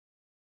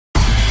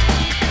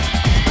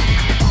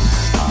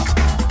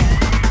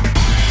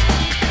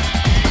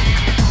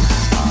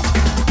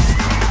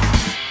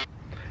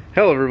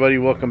Hello everybody,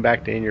 welcome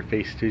back to In Your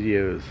Face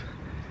Studios.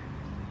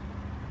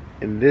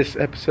 In this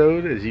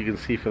episode, as you can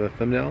see from the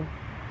thumbnail,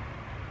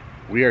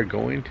 we are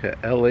going to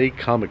LA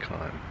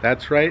Comic-Con.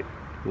 That's right,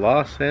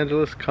 Los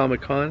Angeles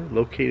Comic-Con,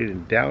 located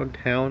in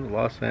downtown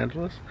Los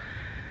Angeles.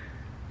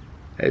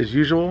 As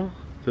usual,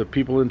 the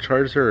people in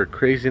charge there are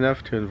crazy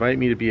enough to invite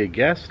me to be a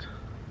guest.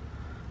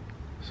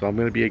 So I'm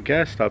going to be a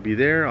guest. I'll be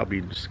there. I'll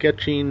be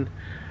sketching,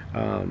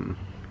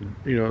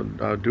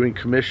 doing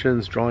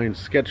commissions, drawing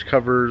sketch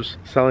covers,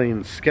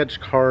 selling sketch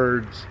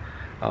cards,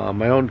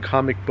 my own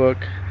comic book,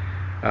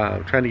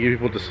 trying to get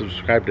people to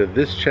subscribe to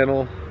this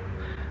channel.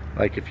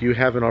 Like, if you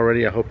haven't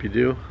already, I hope you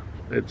do.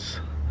 It's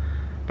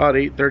about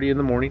 8:30 in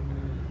the morning.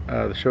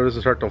 The show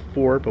doesn't start till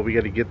 4, but we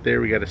got to get there.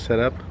 We got to set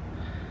up,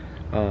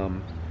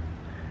 and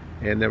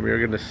then we are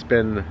going to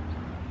spend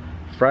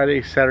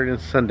Friday, Saturday, and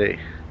Sunday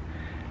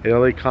at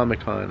LA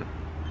Comic-Con,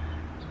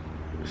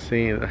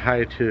 saying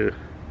hi to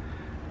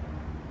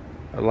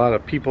a lot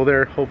of people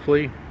there,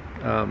 hopefully.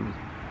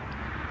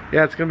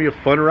 Yeah, it's gonna be a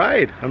fun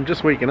ride. I'm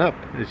just waking up,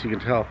 as you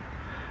can tell.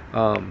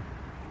 Well,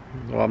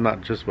 I'm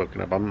not just waking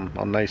up,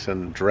 I'm nice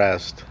and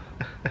dressed.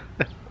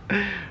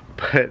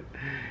 But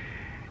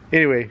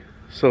anyway,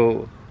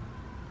 so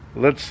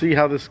let's see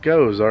how this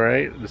goes. All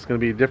right, it's gonna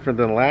be different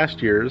than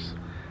last year's,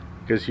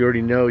 because you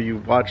already know, you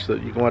can watch the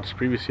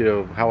previous video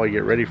of how I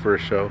get ready for a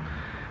show.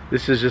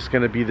 This is just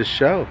gonna be the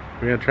show.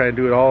 We're gonna try and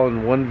do it all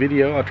in one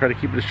video. I'll try to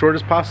keep it as short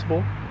as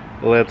possible.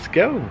 Let's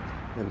go.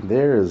 And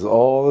there is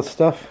all the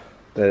stuff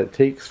that it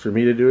takes for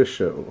me to do a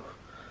show.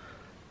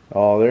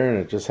 All there, and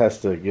it just has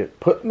to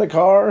get put in the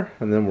car,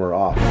 and then we're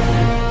off.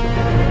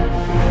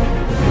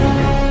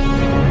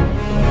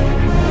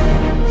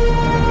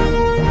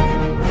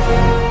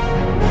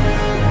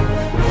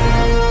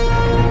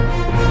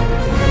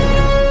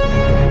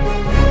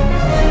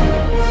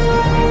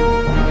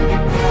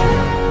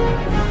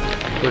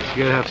 But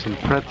you gotta have some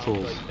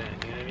pretzels.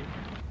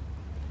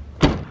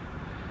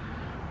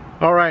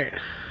 Alright,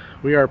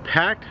 we are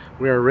packed,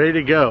 we are ready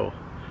to go.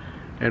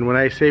 And when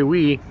I say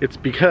we, it's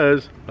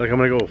because, like, I'm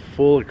gonna go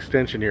full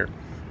extension here.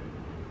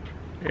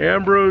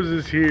 Ambrose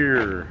is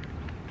here.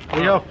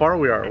 Look how far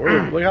we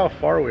are. Look how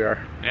far we are.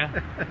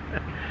 Yeah.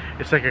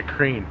 It's like a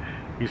crane.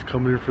 He's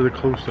coming in for the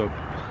close-up.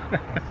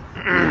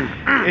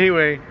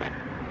 Anyway,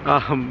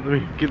 let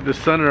me get the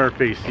sun in our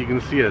face so you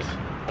can see us.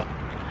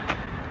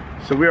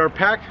 So we are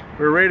packed,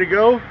 we're ready to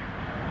go.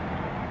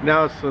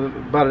 Now it's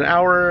about an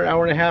hour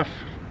and a half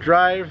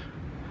drive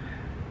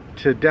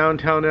to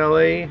downtown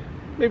LA,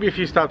 maybe a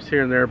few stops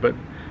here and there, but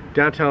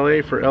downtown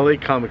LA for LA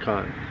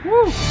Comic-Con.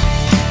 Woo!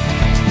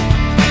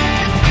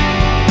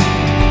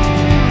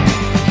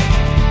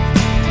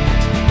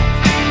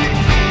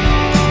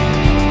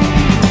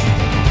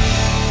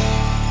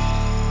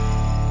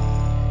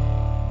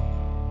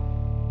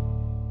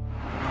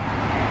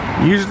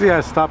 Usually I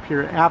stop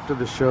here after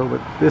the show,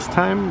 but this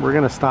time we're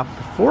gonna stop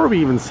before we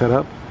even set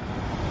up,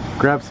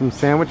 grab some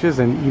sandwiches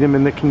and eat them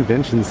in the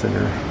convention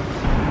center.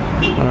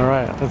 All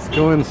right, let's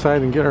go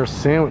inside and get our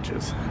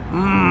sandwiches.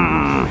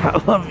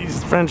 I love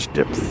these French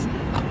dips.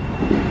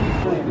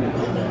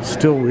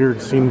 Still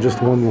weird seeing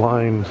just one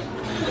line.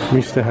 I'm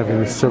used to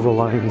having several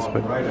lines,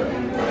 but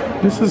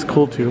this is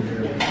cool too.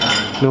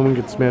 No one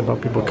gets mad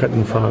about people cutting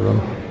in front of them.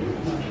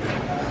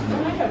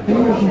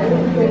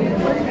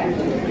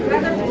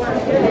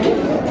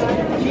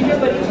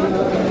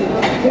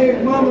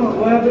 Hey, Mama,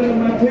 what happened to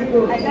my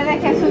pickle?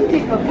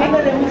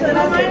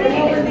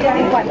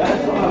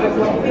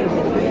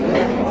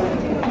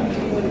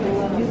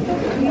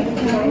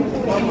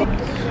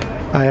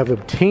 I have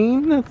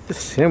obtained the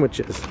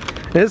sandwiches.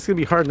 And it's gonna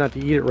be hard not to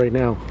eat it right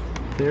now.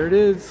 There it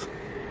is.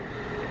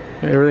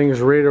 Everything is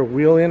ready to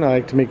wheel in. I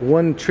like to make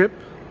one trip.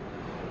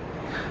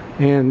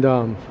 And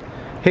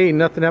hey,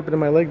 nothing happened to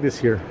my leg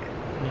this year.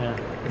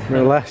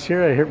 Yeah. Last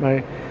year I hurt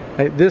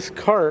this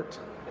cart.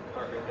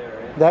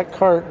 That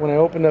cart, when I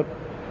opened up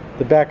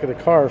the back of the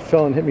car,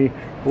 fell and hit me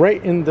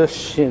right in the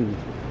shin.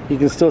 You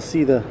can still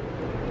see the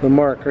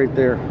mark right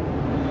there.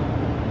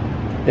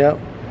 Yep,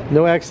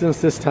 no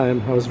accidents this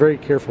time. I was very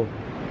careful.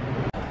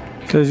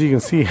 So as you can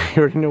see, you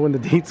already know when the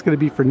date's going to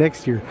be for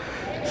next year.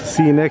 So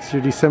see you next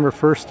year, December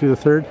 1st through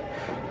the 3rd,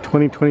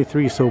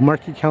 2023. So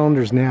mark your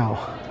calendars now.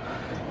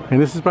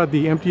 And this is about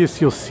the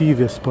emptiest you'll see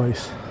this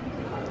place.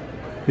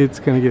 It's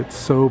going to get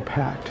so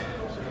packed.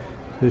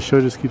 This show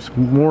just keeps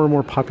more and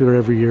more popular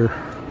every year.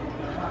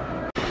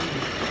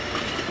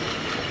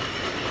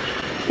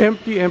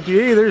 Empty, empty.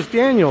 Hey, there's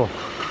Daniel.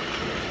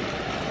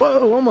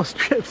 Whoa, almost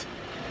tripped.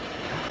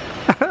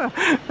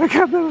 I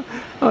got that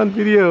on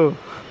video.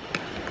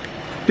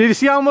 Did you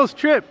see I almost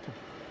tripped?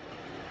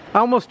 I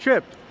almost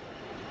tripped.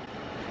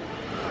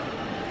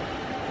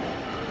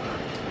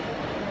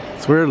 I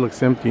swear it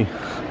looks empty.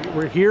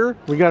 We're here,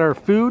 we got our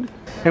food,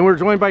 and we're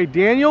joined by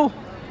Daniel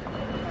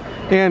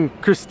and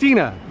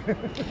Christina.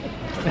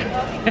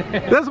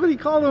 That's what he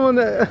called him on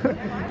the.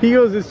 He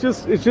goes, it's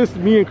just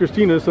me and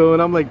Christina. So,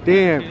 and I'm like,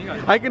 damn.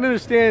 I can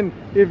understand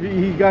if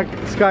he got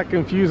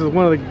confused with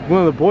one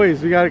of the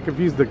boys. We got to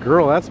confuse the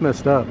girl. That's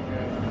messed up.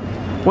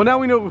 Well, now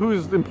we know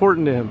who's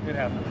important to him. It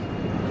happens.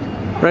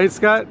 Right,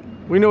 Scott?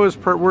 We know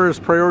where his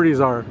priorities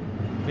are.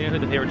 We know who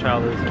the favorite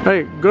child is.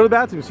 Hey, go to the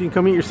bathroom so you can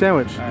come eat your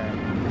sandwich. All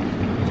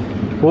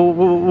right.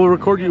 We'll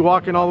record you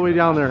walking all the way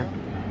down there.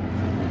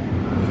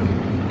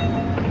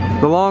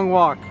 The long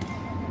walk.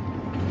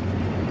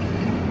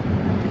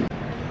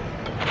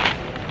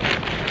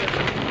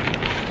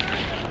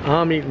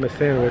 I'm eating my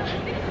sandwich.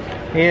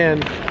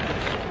 And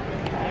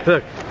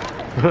look,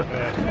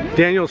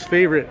 Daniel's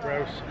favorite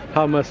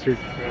hot mustard.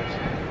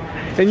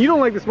 And you don't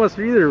like this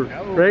mustard either,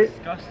 right?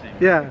 Disgusting.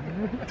 Yeah.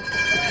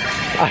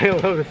 I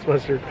love this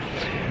mustard.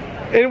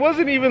 And it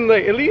wasn't even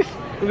like, at least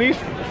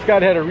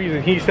Scott had a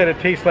reason. He said it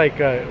tastes like,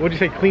 what'd you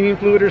say, cleaning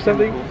fluid or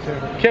something?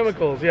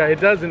 Chemicals, yeah, it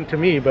doesn't to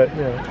me, but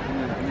yeah.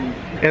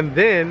 And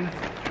then,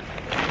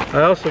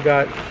 I also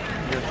got,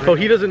 oh,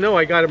 he doesn't know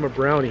I got him a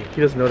brownie.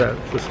 He doesn't know that,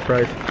 it's a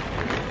surprise.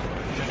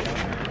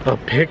 A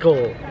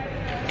pickle.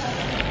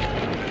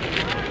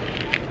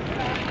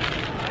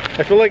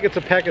 I feel like it's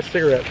a pack of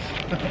cigarettes.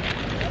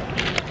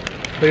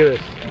 Look at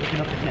this.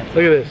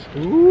 Look at this.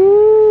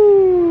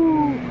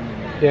 Ooh.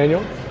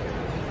 Daniel,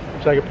 would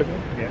you like a pickle?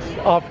 Yes.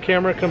 Off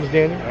camera comes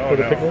Daniel for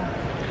the pickle.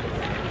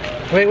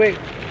 Wait.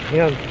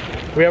 Hang on.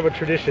 We have a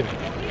tradition.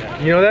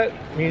 You know that?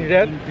 Me and your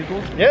dad?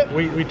 Pickles? Yep.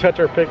 We touch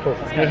our pickles.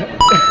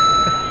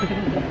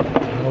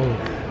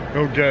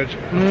 No judge.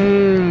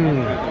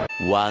 Mmm.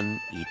 One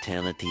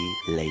eternity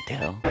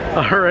later.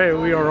 All right,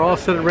 we are all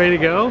set and ready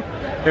to go.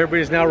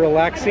 Everybody's now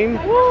relaxing.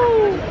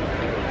 Woo!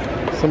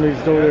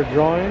 Somebody's over there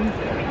drawing.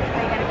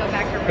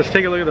 Let's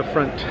take a look at the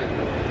front.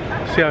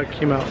 See how it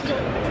came out.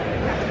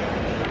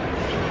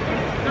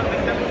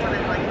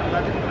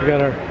 We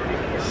got our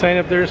sign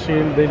up there so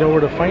they know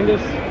where to find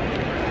us.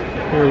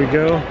 There we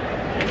go.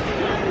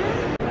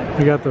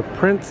 We got the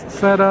prints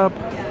set up,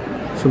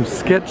 some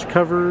sketch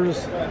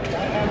covers,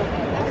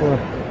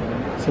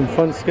 some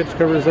fun sketch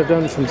covers I've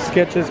done, some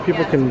sketches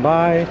people can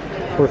buy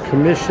or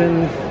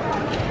commission.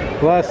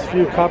 The last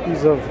few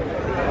copies of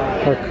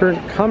our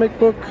current comic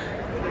book,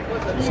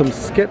 some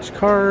sketch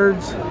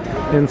cards,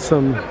 and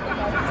some,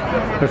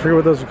 I forget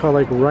what those are called,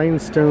 like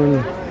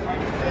rhinestone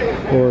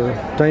or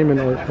diamond,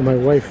 or my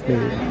wife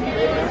made.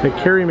 Like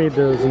Carrie made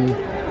those, and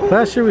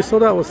last year we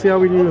sold out. We'll see how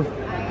we do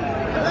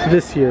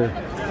this year.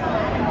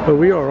 But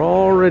we are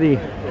already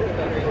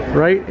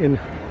right in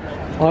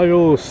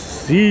aisle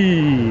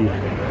C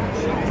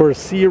for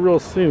see you real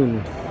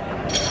soon.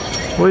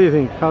 What do you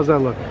think? How's that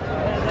look?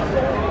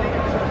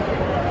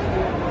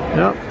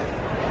 Yep.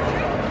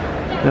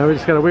 Now we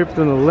just gotta wait for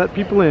them to let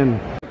people in.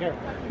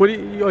 What do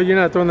you, oh, you're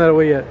not throwing that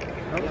away yet.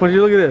 Why don't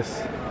you look at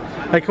this?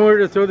 I come over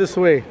to throw this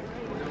away.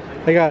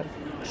 I got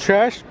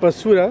trash,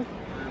 basura,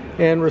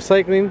 and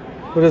recycling.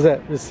 What is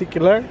that?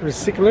 Recycler?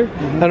 Recycler?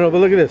 I don't know, but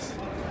look at this.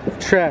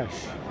 Trash.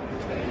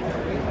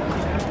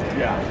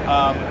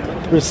 Yeah.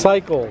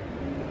 Recycle.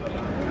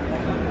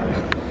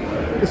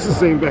 It's the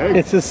same bag.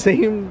 It's the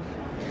same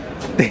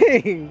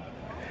thing.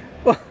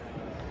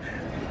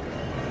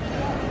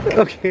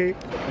 Okay.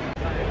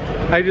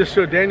 I just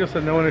showed Daniel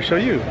something I want to show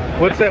you.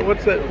 What's that?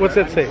 What's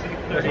that say?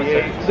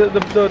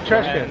 The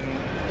trash can.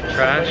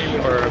 Trash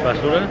or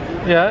basura.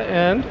 Yeah,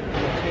 and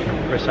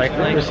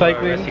Recycling.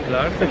 recycling. Or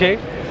reciclar. Okay.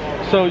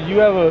 So you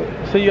have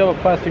say you have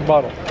a plastic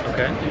bottle,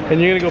 Okay. and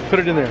you're gonna go put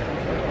it in there.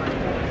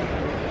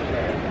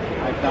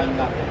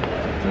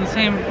 It's in the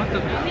same. What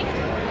the?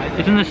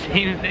 It's in the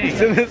same thing.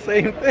 It's in the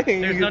same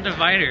thing. There's no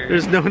divider.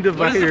 There's no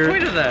divider.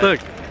 What is the point of that? Look.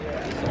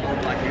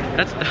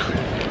 That's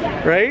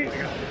Right?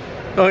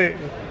 Oh, yeah.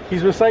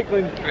 He's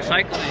recycling.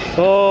 recycling.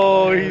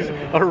 Oh, he's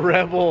a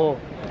rebel.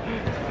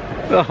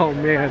 Oh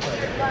man.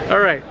 All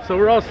right, so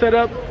we're all set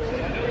up.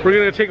 We're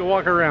gonna take a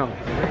walk around.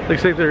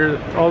 Looks like there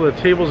all the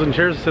tables and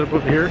chairs set up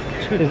over here.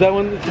 Is that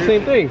one the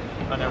same thing?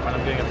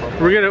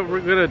 We're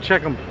gonna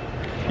check them.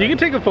 You can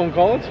take a phone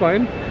call. It's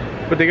fine.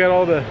 But they got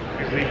all the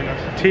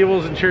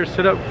tables and chairs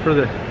set up for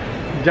the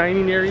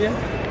dining area.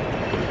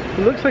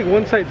 It looks like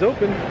one side's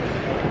open.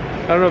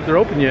 I don't know if they're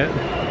open yet.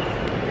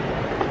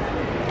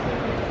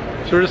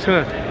 So we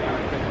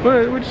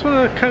just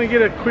want to kind of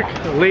get a quick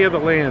lay of the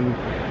land.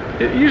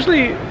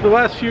 Usually the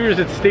last few years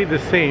it's stayed the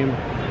same,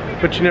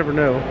 but you never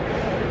know.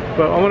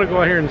 But I want to go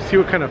out here and see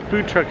what kind of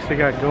food trucks they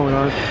got going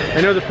on.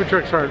 I know the food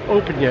trucks aren't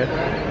open yet,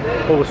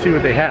 but we'll see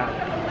what they have.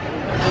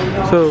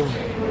 So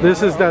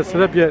this is not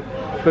set up yet,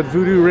 but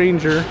Voodoo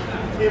Ranger.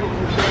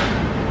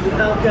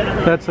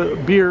 That's a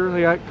beer.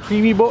 They got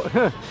Creamy Boy.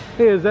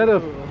 Hey, is that a?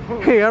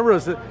 Hey,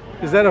 Ambrose,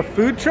 is that a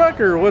food truck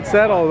or what's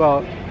that all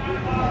about?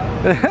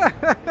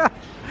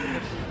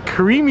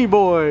 Creamy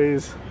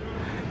Boys.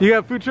 You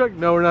got a food truck?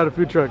 No, we're not a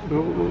food truck.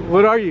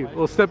 What are you?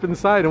 We'll step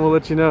inside and we'll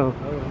let you know.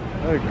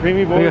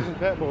 Creamy Boys and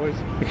Fat Boys.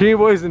 Creamy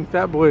Boys and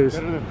Fat Boys.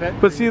 Better than fat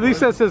But see, at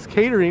least that says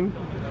catering,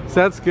 so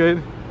that's good.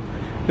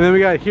 And then we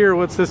got here,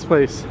 what's this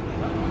place?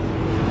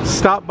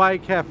 Stop By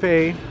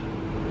Cafe.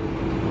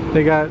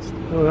 They got,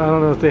 I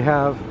don't know if they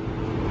have.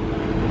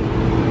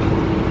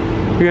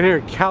 We got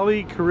here,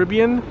 Cali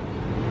Caribbean.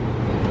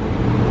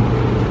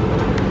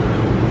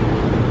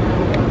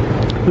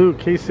 Ooh,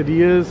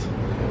 quesadillas,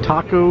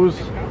 tacos.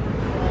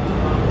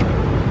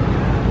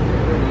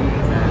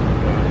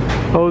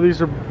 Oh,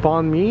 these are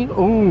banh mi.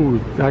 Oh,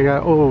 I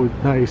got, oh,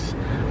 nice.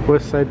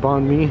 West Side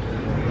banh mi.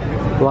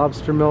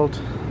 Lobster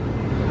melt.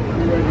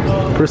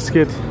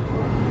 Brisket.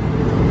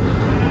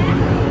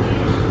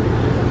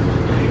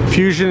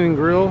 Fusion and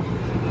grill.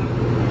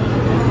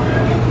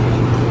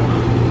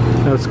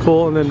 That's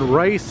cool. And then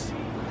rice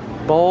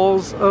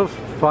balls of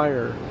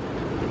fire.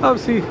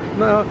 Obviously,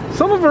 no,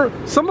 some of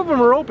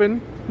them are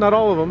open. Not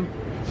all of them.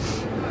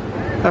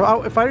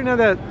 If I didn't have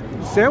that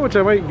sandwich,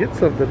 I might get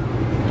something.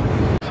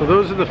 So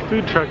those are the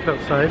food trucks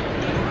outside.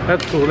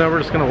 That's cool. Now we're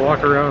just gonna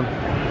walk around,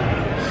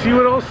 see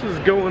what else is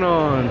going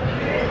on.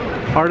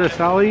 Artist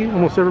Alley.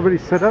 Almost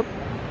everybody's set up.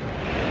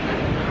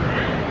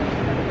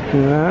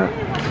 Yeah.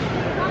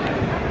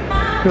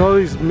 Look at all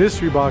these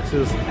mystery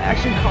boxes.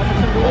 Action comics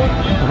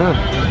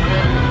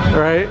and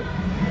Right.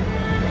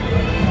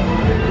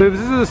 This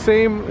is the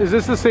same. Is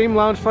this the same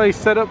Loungefly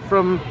setup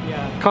from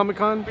Comic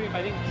Con?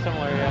 I think it's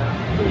similar,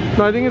 yeah.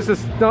 No, I think it's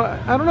this. No,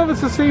 I don't know if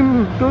it's the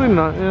same building or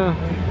not. Yeah.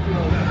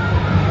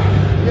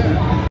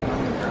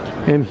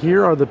 And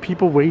here are the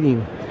people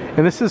waiting,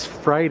 and this is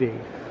Friday.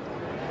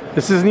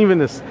 This isn't even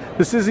this.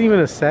 This isn't even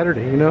a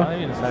Saturday, you know. Not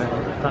even a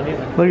Saturday. Not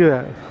even. Look at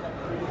that.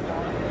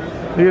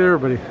 Look at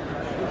everybody,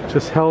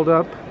 just held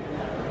up,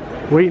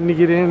 waiting to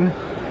get in.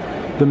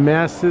 The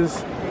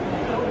masses.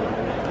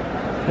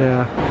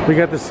 Yeah, we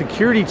got the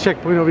security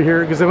checkpoint over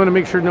here because I want to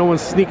make sure no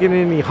one's sneaking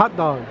in any hot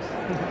dogs.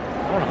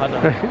 I want a hot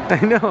dog.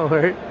 I know,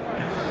 right?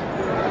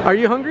 Are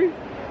you hungry?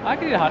 I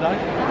could eat a hot dog.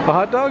 A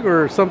hot dog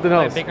or something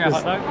else? Like a bakery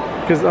hot dog?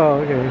 Because, oh,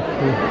 okay.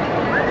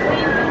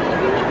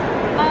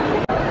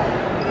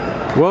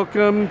 Yeah.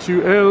 Welcome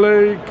to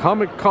LA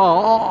Comic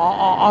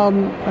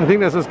Con. I think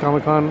that says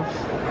Comic Con.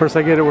 Of course,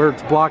 I get it where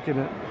it's blocking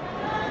it.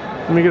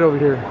 Let me get over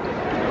here.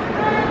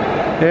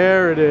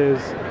 There it is.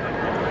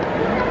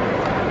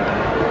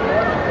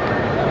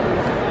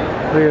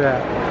 Look at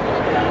that.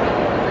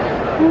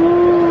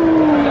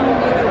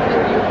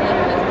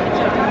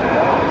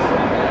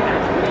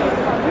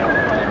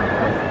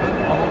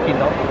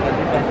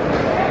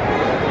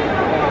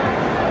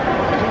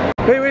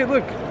 Wait,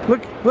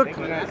 look.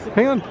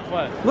 Hang on.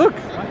 What? Look.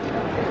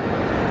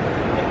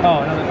 Oh,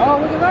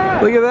 look at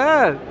that. Look at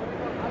that.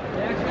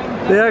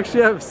 They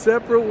actually have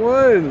separate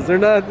ones. They're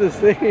not the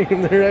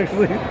same. They're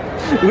actually,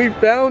 we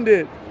found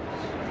it.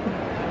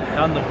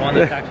 Found the one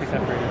that's actually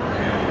separated.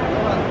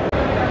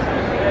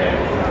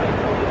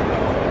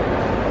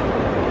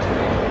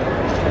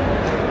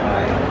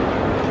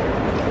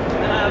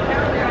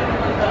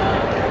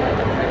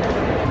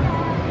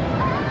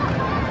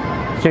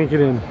 Can't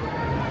get in.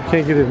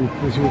 Can't get in.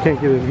 We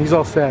can't get in. He's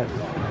all sad.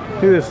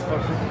 Look at this.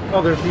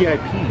 Oh, they're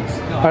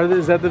VIPs.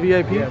 Is that the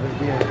VIP? Yeah,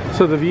 they're VIP.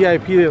 So the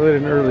VIP they let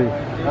in early.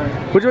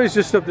 Which one's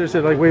just up there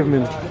said like wave them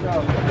in?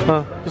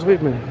 Huh? Just wave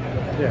them in.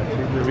 Yeah,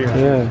 they're VIP.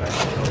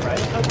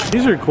 Yeah.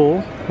 These are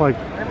cool. Like,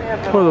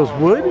 what are those,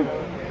 wood?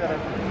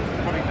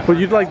 Well,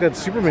 you'd like that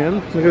Superman.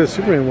 Look at the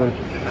Superman one.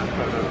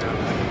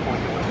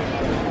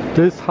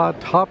 This Hot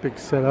Topic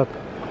setup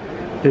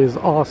is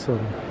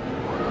awesome.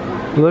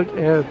 Look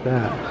at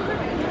that.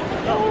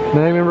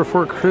 Nightmare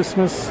Before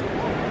Christmas.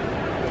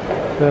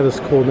 That is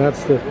cool.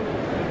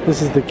 This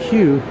is the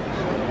queue.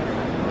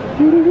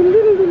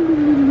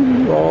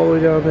 All the way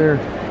down there,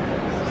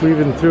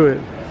 weaving through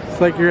it.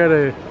 It's like you're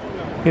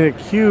in a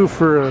queue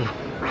for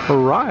a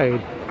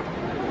ride.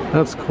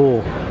 That's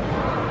cool.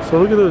 So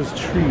look at those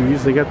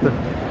trees. They got the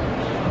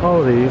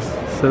holidays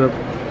set up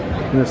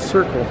in a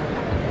circle.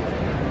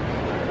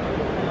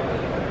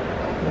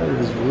 That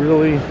is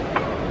really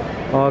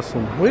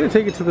awesome. Way to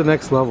take it to the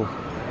next level.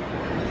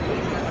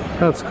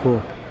 That's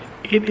cool.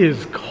 It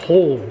is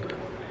cold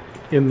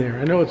in there.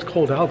 I know it's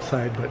cold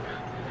outside, but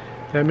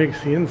that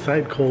makes the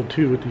inside cold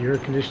too with the air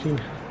conditioning.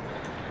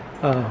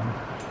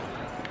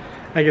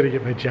 I gotta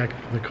get my jacket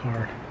from the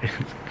car.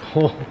 It's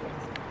cold.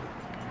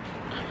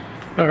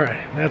 All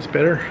right, that's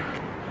better.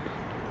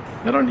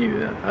 I don't need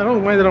that. I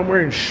don't mind that I'm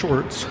wearing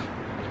shorts,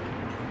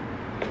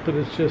 but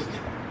it's just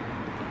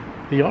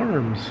the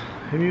arms.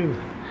 I need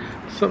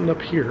something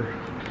up here.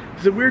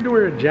 Is it weird to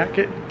wear a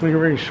jacket when you're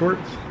wearing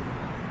shorts?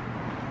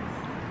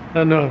 I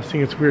don't know, I was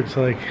thinking it's weird.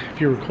 So like,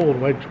 if you were cold,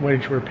 why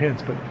didn't you wear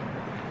pants? But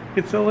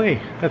it's LA.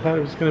 I thought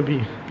it was gonna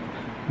be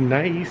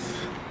nice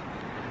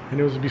and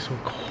it was gonna be so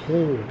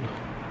cold.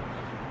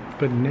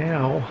 But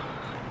now,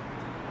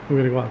 I'm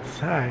gonna go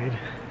outside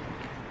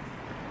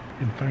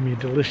and find me a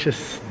delicious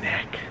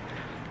snack.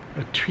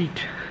 A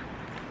treat.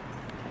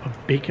 A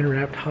bacon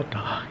wrapped hot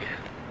dog.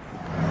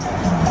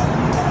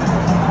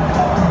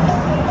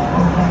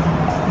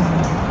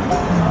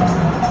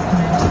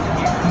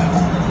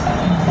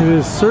 It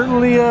is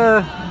certainly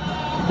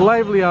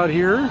lively out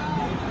here.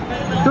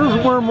 It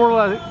feels more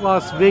like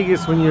Las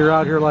Vegas when you're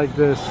out here like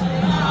this.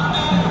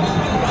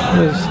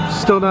 There's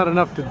still not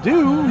enough to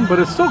do, but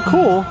it's still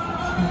cool.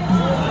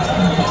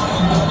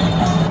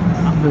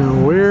 Now,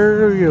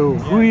 where do you go?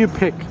 Who do you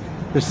pick?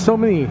 There's so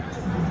many.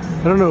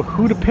 I don't know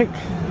who to pick.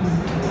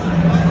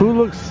 Who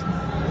looks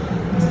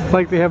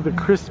like they have the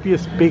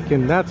crispiest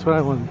bacon? That's what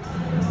I want.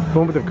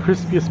 Going with the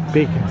crispiest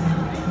bacon.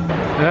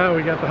 Now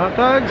we got the hot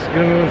dogs.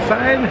 Gonna go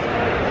inside.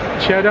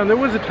 chow down. There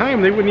was a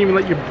time they wouldn't even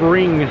let you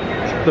bring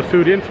the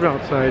food in from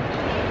outside.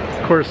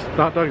 Of course, the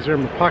hot dogs are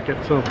in my pocket,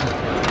 so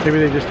maybe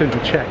they just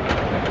didn't check.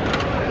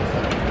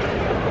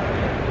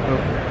 Oh,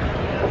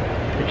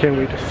 I can't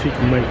wait to sink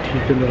my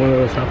teeth into one of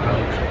those hot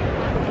dogs.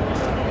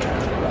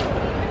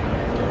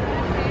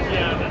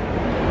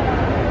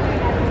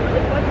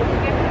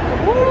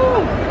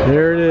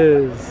 There it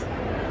is.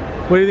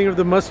 What do you think of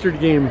the mustard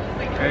game?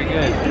 Very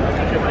good.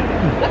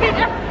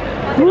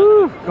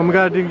 Woo! Oh my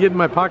god, I didn't get in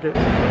my pocket.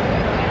 That's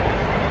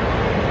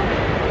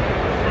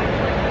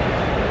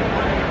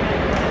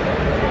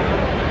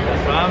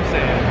what I'm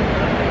saying.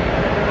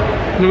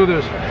 Look at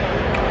this.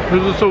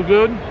 This is so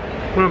good.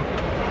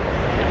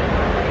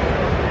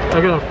 I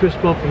got a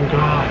fist bump from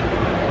God.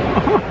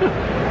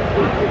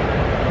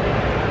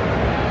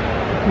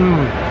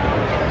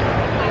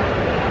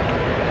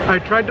 I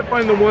tried to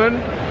find the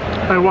one.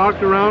 I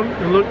walked around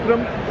and looked at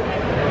them.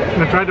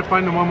 And I tried to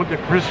find the one with the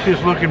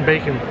crispiest looking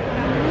bacon.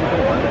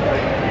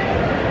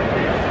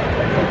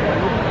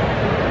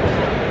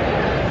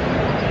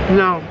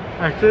 Now,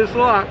 I say this a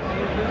lot.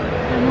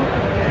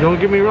 Don't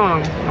get me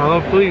wrong, I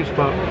love Philly's,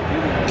 but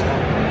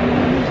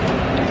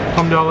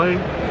come to LA, you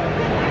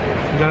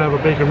gotta have a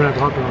bacon wrapped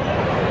hot dog.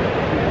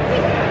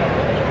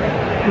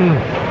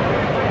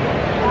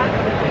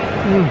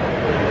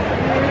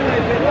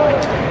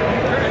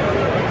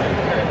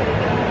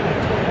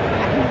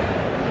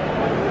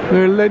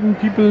 They're letting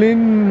people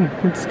in.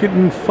 It's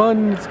getting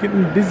fun. It's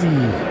getting busy.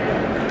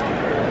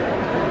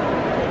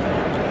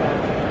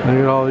 Look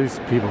at all these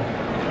people.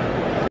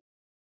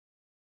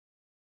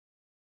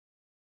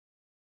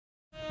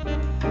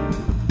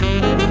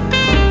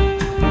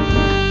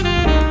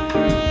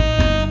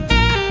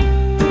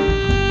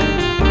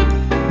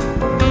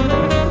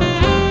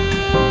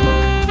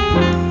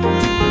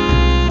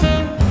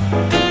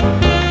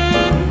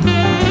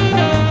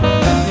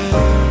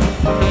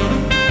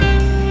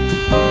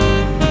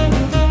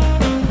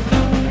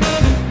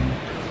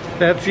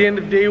 That's the end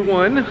of day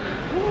one.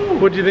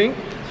 What'd you think?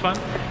 It's fun.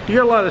 You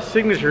got a lot of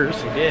signatures.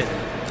 I did.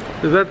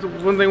 That's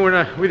one thing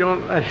I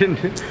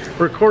didn't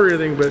record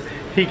anything, but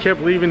he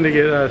kept leaving to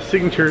get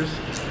signatures.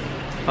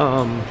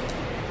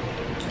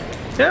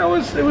 Yeah,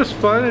 it was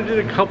fun. I did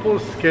a couple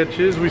of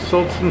sketches. We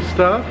sold some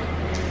stuff.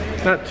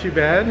 Not too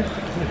bad.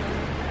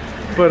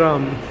 But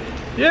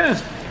yeah.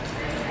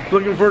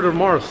 Looking forward to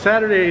tomorrow.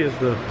 Saturday is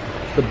the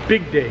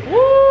big day.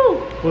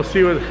 Woo! We'll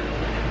see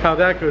how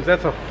that goes.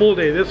 That's a full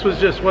day. This was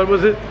just, what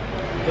was it?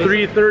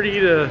 3:30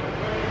 to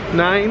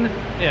 9?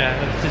 Yeah,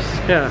 it's just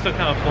still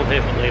kind of a full day,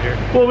 but later.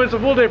 Well, it's a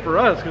full day for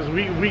us because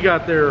we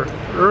got there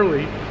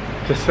early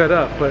to set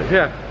up. But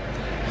yeah,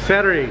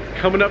 Saturday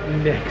coming up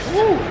next.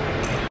 Woo!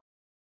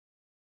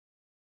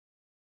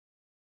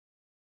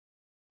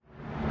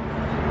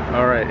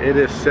 All right, it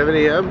is 7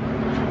 a.m.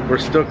 We're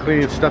still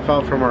cleaning stuff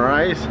out from our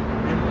eyes.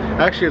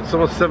 Actually, it's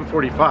almost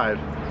 7:45,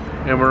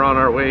 and we're on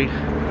our way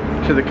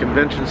to the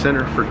convention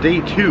center for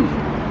day 2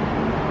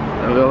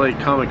 of LA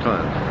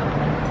Comic-Con.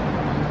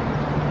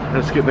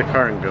 Let's get in the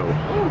car and go.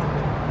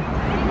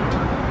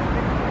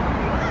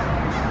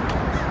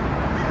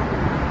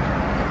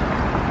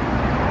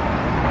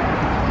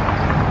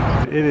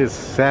 It is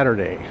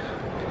Saturday.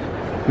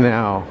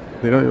 Now,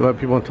 they don't let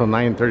people until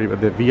 9:30,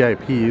 but the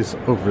VIPs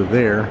over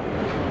there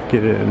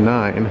get it at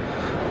 9.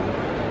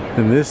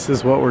 And this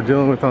is what we're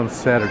dealing with on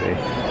Saturday.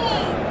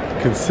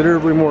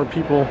 Considerably more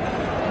people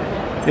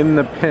in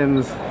the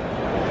pens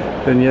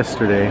than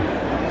yesterday.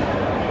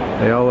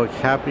 They all look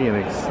happy and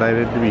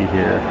excited to be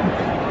here.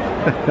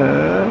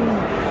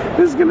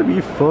 This is gonna be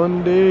a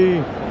fun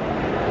day.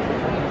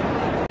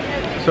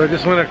 So I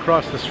just went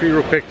across the street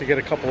real quick to get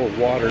a couple of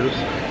waters.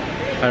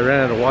 I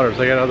ran out of waters.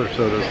 I got other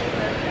sodas,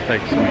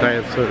 like some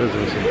diet sodas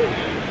and some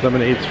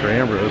lemonades for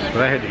Ambrose,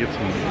 but I had to get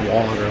some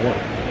water. I want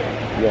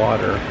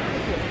water.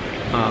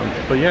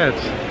 But yeah,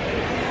 it's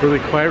really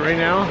quiet right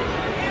now.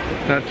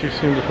 Not too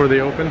soon before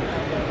they open.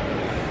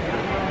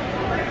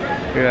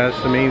 Yeah, that's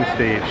the main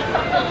stage.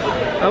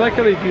 I like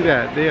how they do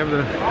that. They have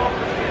the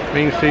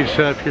main stage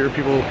set up here.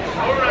 People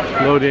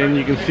load in.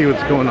 You can see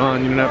what's going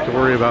on. You don't have to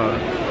worry about,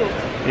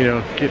 you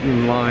know, getting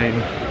in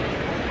line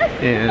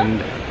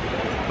and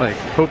like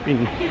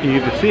hoping you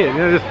get to see it. You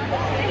know,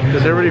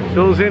 just everybody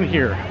fills in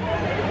here.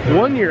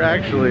 One year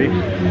actually,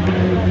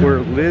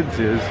 where Lids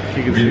is,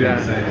 you can see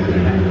that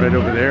right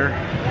over there.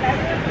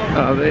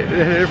 They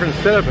had a different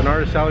setup, and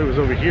Artist Alley was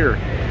over here.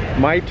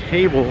 My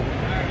table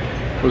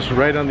was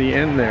right on the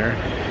end there,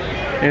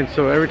 and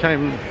so every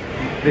time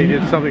they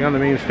did something on the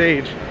main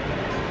stage,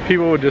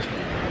 people would just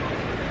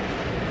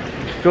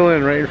fill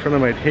in right in front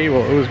of my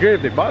table. It was great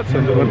if they bought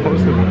something, but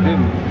most of them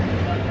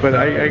didn't. But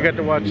I got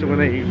to watch it when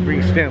they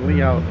bring Stan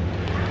Lee out,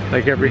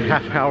 like every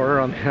half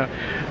hour or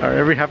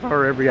every half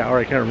hour, every hour,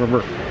 I can't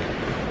remember.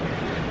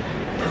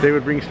 They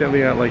would bring Stan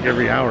Lee out like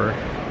every hour,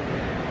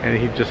 and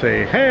he'd just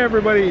say, "Hey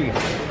everybody,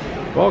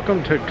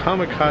 welcome to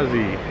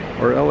Kamikaze,"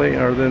 or LA,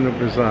 or then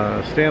it was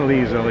Stan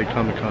Lee's LA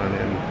Comic-Con,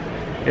 and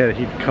yeah,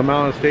 he'd come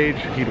out on stage,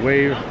 he'd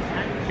wave,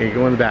 and he'd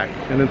go in the back,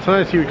 and then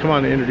sometimes he would come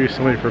on and introduce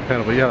somebody for a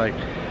panel. But yeah, like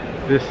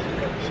this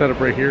setup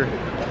right here,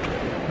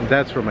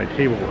 that's where my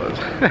table was.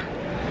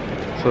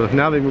 So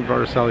now they moved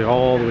Artist Alley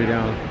all the way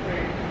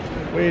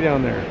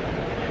down there,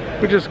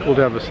 which is cool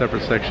to have a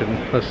separate section.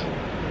 Plus,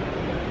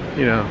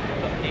 you know,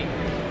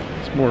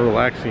 it's more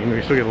relaxing.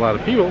 We still get a lot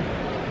of people,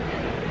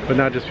 but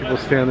not just people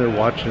standing there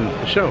watching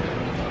the show.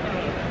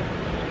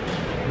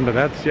 But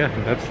that's, yeah,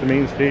 that's the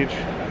main stage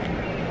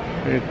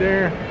right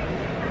there,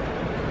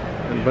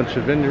 and a bunch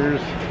of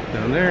vendors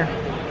down there.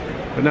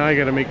 But now I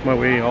got to make my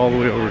way all the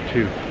way over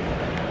to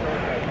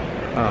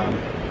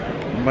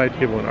my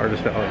table in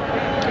Artist Alley.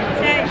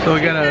 So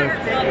we got a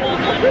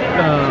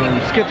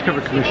sketch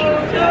cover commission,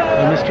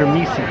 Mr.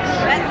 Meeseeks,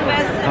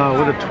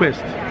 with a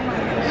twist.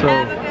 So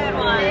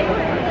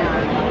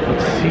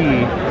let's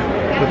see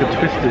what the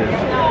twist is.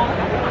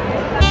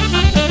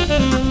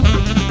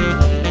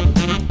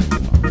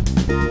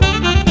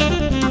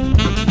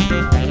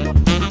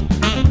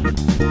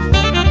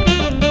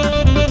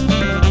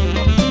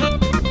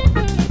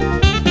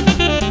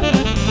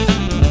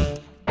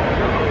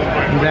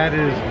 That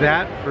is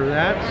that for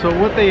that. So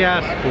what they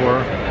asked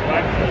for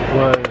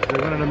was they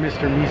wanted a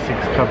Mr.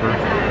 Meeseeks cover,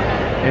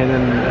 and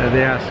then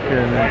they asked,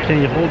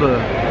 can you hold a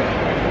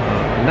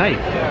knife?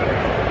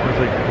 I was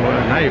like, what,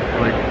 a knife?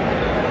 Like,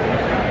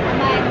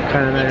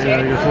 kind of,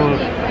 you know, well,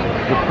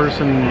 the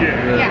person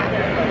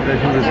that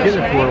he was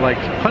getting it for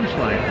likes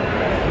Punchline.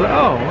 So,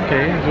 oh,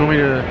 okay. So you want me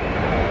to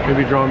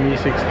maybe draw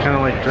Meeseeks kind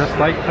of like dressed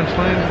like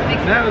Punchline?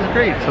 That was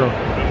great. So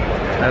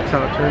that's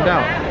how it turned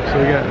out. So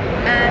we got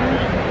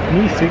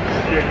Meeseeks.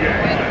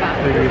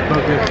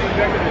 Focus.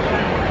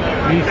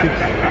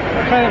 Meeseeks,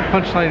 kind of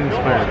Punchline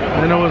inspired.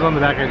 I know it was on the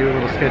back. I do a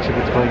little sketch of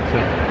its blank, so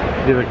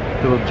I did a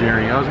little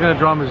Jerry. I was gonna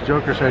draw him as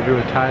Joker, so I drew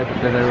a tie,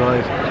 but then I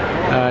realized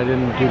I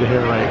didn't do the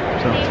hair right.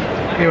 So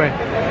anyway,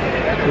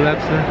 so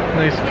that's a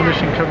nice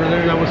commission cover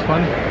there. That was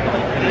fun.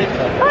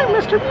 I'm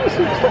Mr.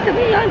 Meeseeks. Look at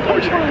me, I'm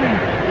Punchline.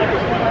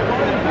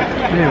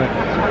 Anyway,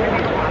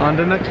 on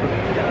to the next one.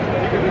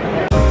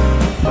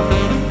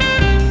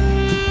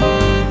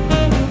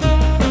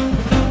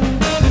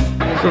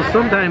 So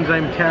sometimes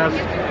I'm tasked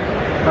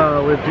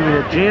with doing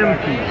a jam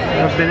piece.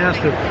 I've been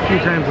asked a few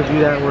times to do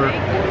that, where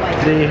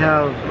they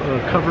have a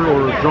cover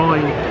or a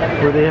drawing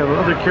where they have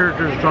other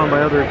characters drawn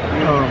by other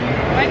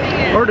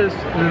artists,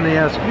 and then they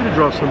ask you to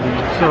draw something.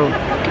 So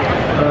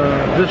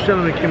this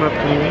gentleman came up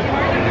to me,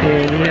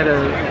 and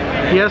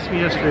he asked me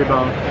yesterday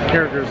about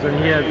characters, and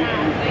he had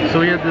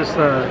this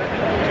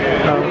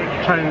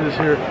trying this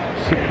here,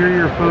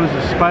 Superior Foes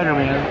of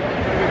Spider-Man,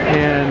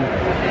 and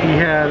he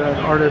had an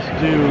artist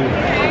do,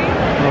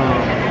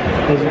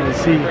 as you can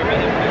see,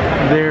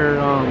 their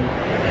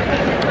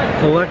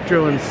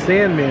Electro and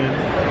Sandman,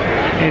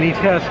 and he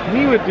tasked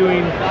me with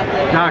doing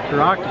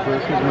Dr.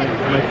 Octopus, who's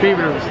my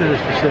favorite of the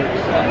Sinister Six,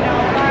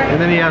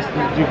 and then he asked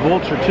me to do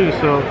Vulture too,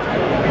 so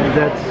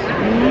that's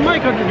my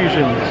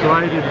contribution. So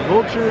I did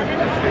Vulture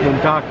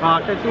and Doc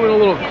Ock. I threw in a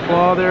little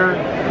claw there.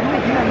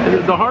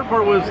 The hard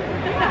part was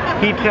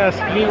he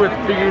tasked me with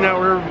figuring out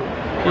where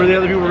the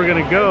other people were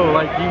going to go.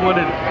 Like, he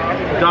wanted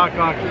Doc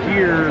Ock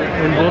here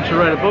and Vulture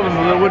right above him,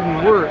 but that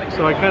wouldn't work.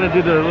 So I kind of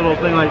did a little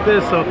thing like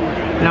this. So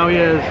now he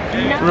has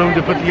room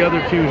to put the other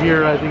two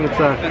here. I think it's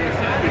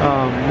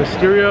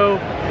Mysterio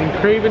and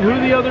Kraven. Who are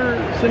the other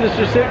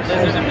Sinister Six?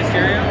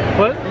 Mysterio?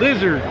 What?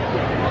 Lizard.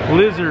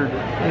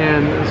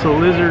 And so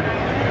Lizard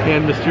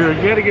and Mysterio.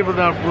 You got to give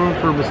enough room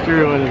for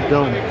Mysterio in his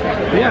dome.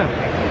 But yeah.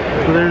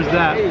 So there's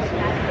that.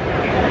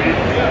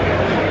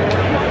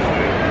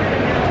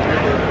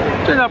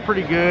 Turned out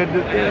pretty good.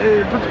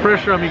 It puts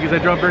pressure on me because I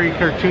draw very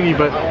cartoony,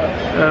 but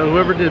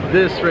whoever did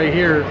this right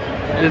here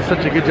did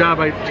such a good job.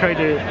 I tried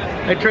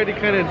to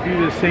kind of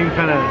do the same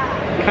kind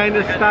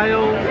of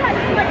style.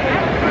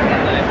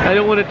 I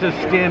don't want it to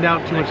stand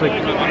out too much. Like,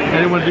 I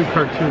didn't want to do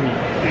cartoony.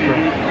 So,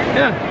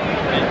 yeah,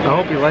 I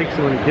hope he likes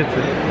it when he gets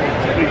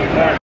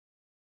it.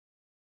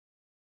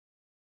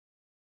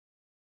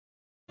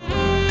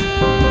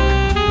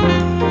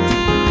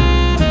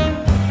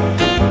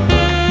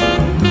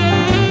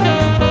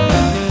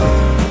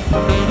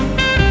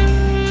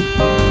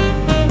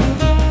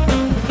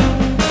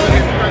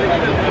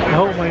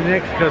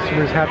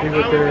 Customers happy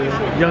with their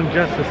Young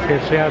Justice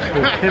sketch. They asked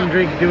for Tim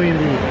Drake doing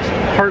the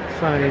heart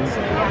signs.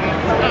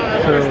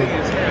 So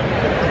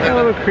a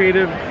little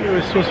creative. It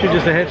was supposed to be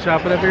just a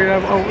headshot, but I figured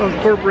I'll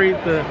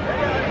incorporate the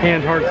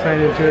hand heart sign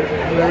into it.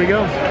 There we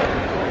go.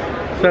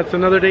 So that's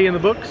another day in the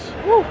books.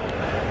 Woo.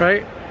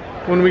 Right?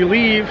 When we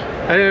leave,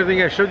 I didn't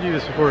think I showed you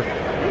this before.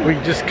 We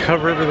just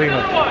cover everything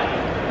up.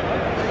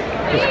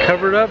 Just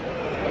cover it up,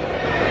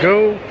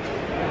 go,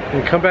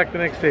 and come back the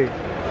next day.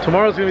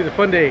 Tomorrow's gonna be the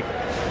fun day,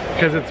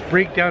 because it's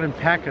breakdown and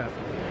pack up.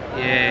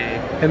 Yay.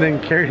 And then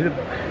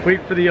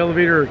wait for the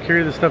elevator or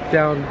carry the stuff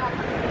down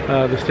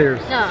the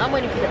stairs. No, I'm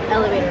waiting for the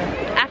elevator.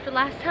 After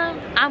last time,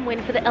 I'm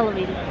waiting for the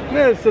elevator.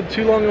 No, it's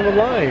too long of a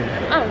line.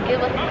 I don't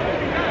give a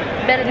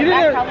better than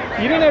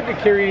that. You didn't have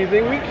to carry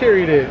anything, we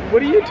carried it.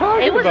 What are you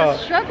talking about? It was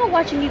a struggle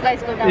watching you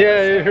guys go down.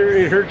 Yeah,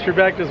 it hurts your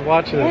back just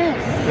watching yes.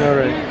 us.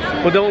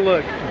 Alright. Well, don't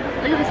look.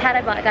 Look at this hat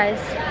I bought, guys.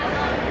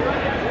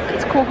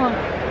 It's cool, huh?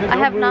 I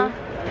have not.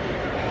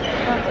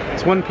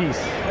 It's one piece.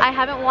 I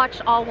haven't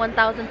watched all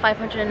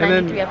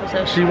 1,593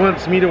 episodes. She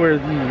wants me to wear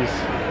these.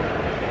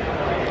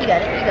 You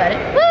got it, you got it.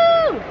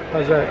 Woo!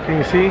 How's that? Can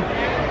you see?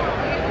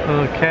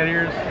 Cat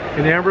ears.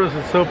 And Ambrose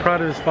is so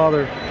proud of his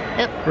father.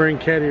 Yep. Wearing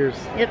cat ears.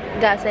 Yep,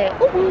 you gotta say it.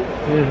 Ooh.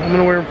 Yeah, I'm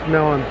gonna wear them from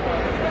now on.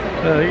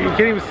 You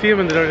can't even see them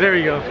in the dark. There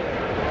you go.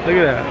 Look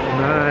at that.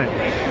 Nice.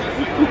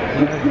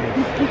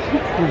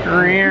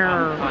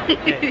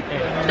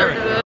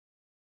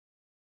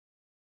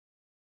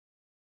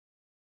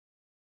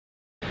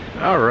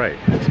 Alright,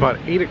 it's about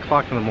 8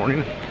 o'clock in the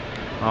morning.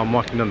 I'm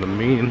walking down the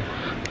main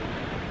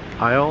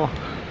aisle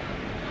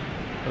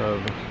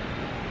of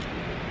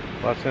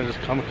Los Angeles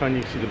Comic-Con.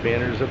 You can see the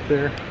banners up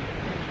there.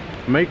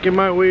 Making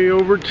my way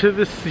over to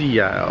the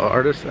C aisle,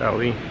 Artist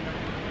Alley.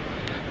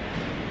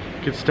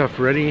 Get stuff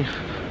ready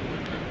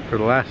for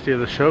the last day of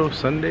the show,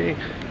 Sunday.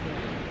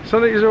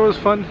 Sundays are always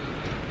fun.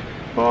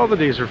 Well, all the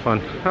days are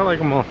fun. I like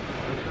them all.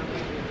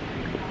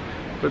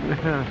 But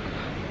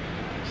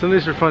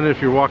Sundays are fun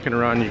if you're walking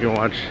around. You can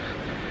watch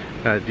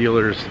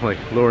dealers like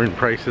lowering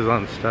prices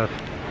on stuff.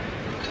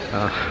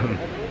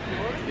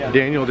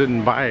 Daniel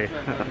didn't buy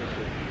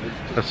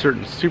a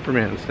certain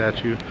Superman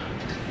statue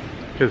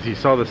because he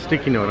saw the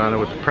sticky note on it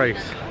with the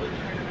price,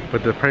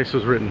 but the price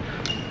was written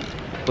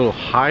a little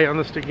high on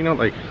the sticky note,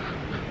 like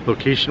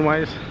location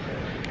wise,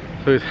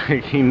 so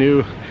he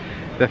knew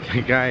that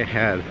the guy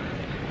had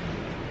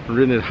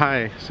written it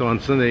high, so on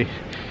Sunday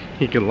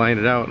he could line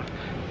it out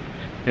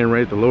and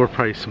write the lower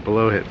price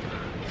below it.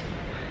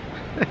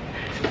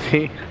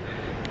 See?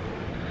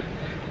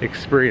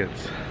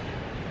 Experience.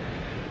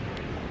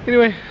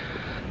 Anyway,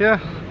 yeah,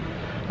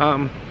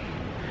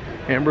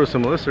 Ambrose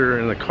and Melissa are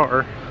in the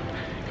car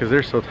because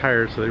they're so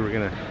tired, so they were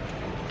gonna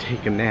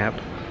take a nap.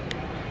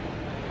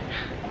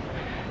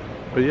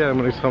 But yeah, I'm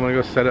gonna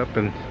go set up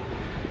and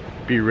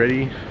be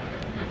ready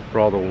for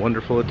all the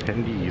wonderful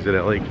attendees at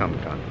LA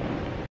Comic-Con.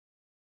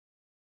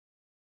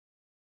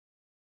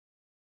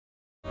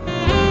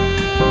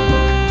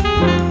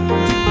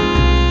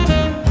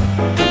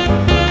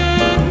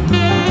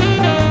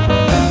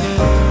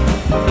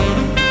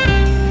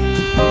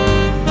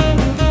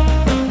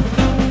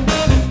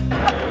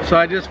 So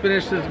I just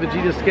finished this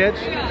Vegeta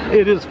sketch.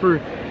 It is for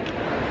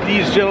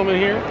these gentlemen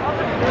here.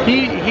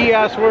 He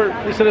asked for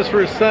it, he said it's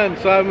for his son,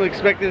 so I'm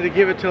expecting to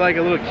give it to like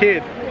a little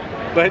kid.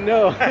 But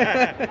no.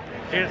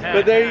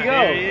 But there you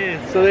go.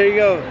 So there you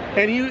go.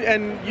 And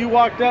you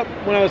walked up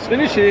when I was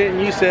finishing it and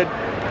you said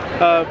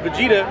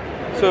Vegeta.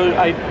 So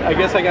I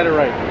guess I got it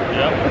right.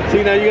 Yep.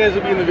 See, now you guys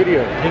will be in the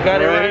video. You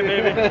got it right,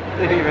 baby.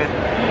 Thank you,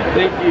 man.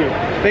 Thank you.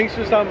 Thanks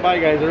for stopping by,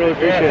 guys. I really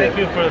appreciate it.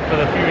 Thank you for the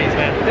freebies,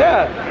 man.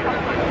 Yeah.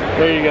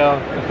 There you go.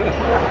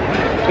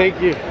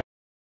 Thank you.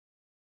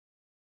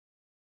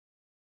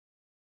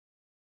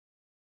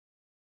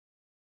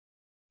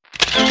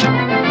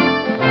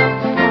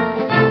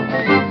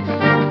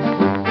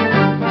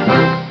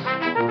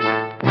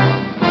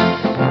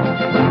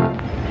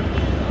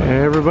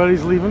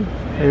 Everybody's leaving.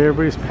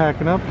 Everybody's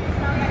packing up.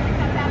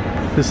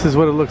 This is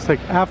what it looks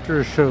like after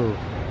a show.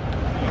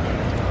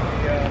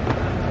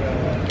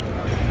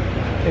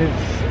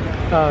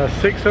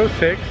 It's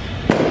 6:06.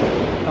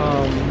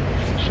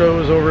 Show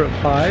was over at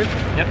 5.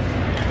 Yep.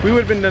 We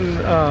would have been done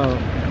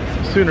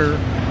sooner,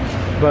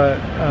 but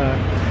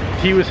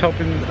he was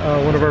helping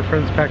one of our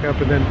friends pack up,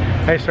 and then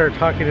I started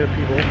talking to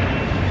people,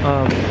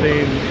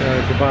 saying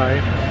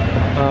goodbye.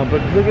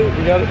 But look at,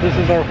 we got it. This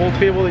is our whole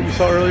table that you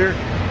saw earlier,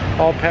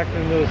 all packed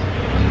in those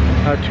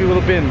 2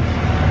 little bins.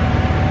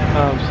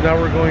 So now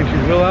we're going to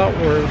wheel out,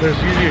 where there's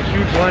usually a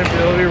huge line for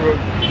the elevator, but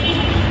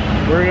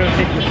we're going to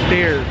take the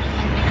stairs.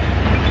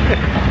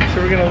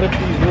 So we're going to lift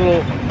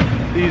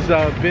these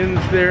bins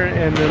there,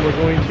 and then we're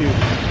going to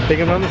take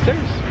them down the stairs,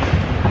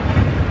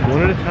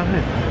 one at a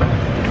time.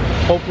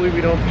 Hopefully we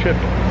don't trip,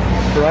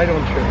 or I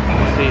don't trip.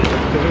 We'll see.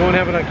 Because we won't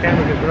have it on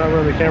camera, because we're not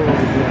running the camera when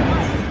we do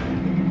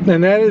that.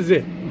 And that is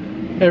it.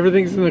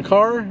 Everything's in the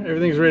car,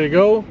 everything's ready to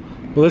go.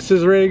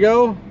 Melissa's ready to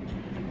go.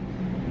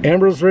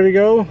 Ambrose ready to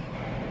go.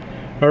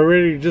 Are we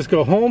ready to just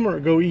go home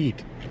or go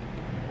eat?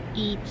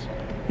 Eat.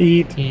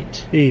 Eat.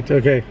 Eat. Eat,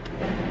 okay.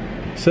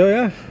 So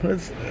yeah,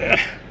 let's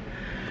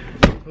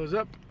close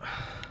up.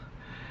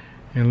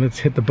 And let's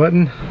hit the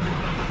button.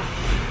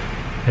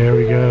 There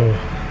we go.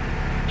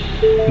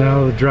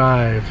 Now the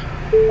drive.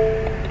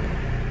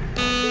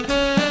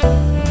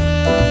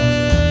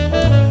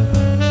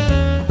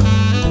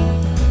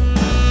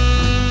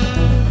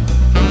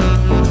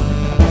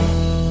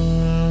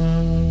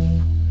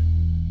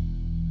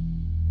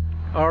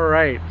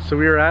 Alright, so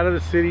we are out of the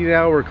city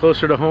now. We're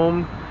closer to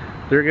home.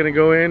 They're gonna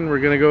go in. We're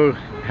gonna go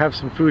have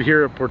some food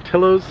here at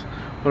Portillo's,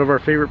 one of our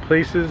favorite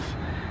places.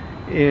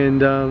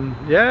 And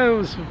yeah, it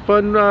was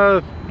fun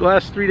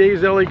last 3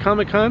 days at LA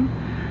Comic-Con.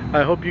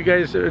 I hope you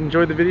guys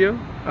enjoyed the video.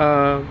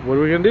 What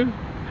are we gonna do?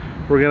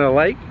 We're gonna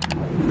like,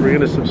 we're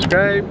gonna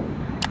subscribe,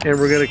 and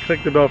we're gonna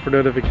click the bell for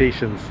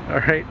notifications.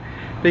 All right,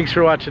 thanks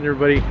for watching,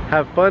 everybody.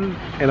 Have fun,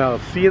 and I'll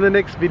see you in the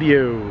next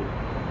video.